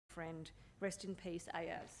friend. Rest in peace,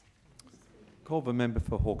 Ayaz. Call the member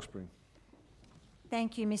for Hawkesbury.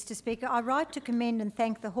 Thank you, Mr Speaker. I write to commend and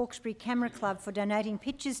thank the Hawkesbury Camera Club for donating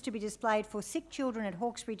pictures to be displayed for sick children at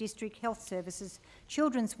Hawkesbury District Health Services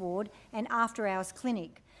Children's Ward and After Hours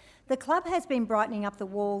Clinic. The club has been brightening up the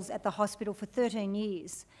walls at the hospital for 13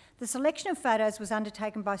 years. The selection of photos was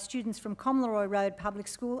undertaken by students from Comleroy Road Public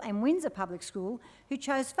School and Windsor Public School, who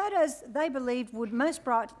chose photos they believed would most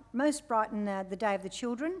brighten the day of the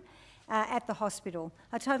children at the hospital.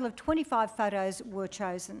 A total of 25 photos were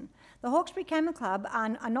chosen. The Hawkesbury Camera Club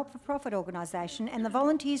are a not-for-profit organisation, and the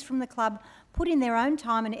volunteers from the club put in their own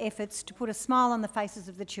time and efforts to put a smile on the faces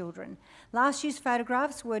of the children. Last year's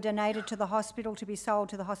photographs were donated to the hospital to be sold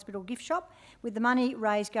to the hospital gift shop, with the money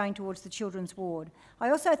raised going towards the children's ward. I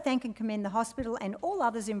also thank and commend the hospital and all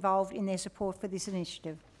others involved in their support for this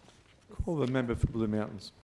initiative. Call the member for Blue Mountains.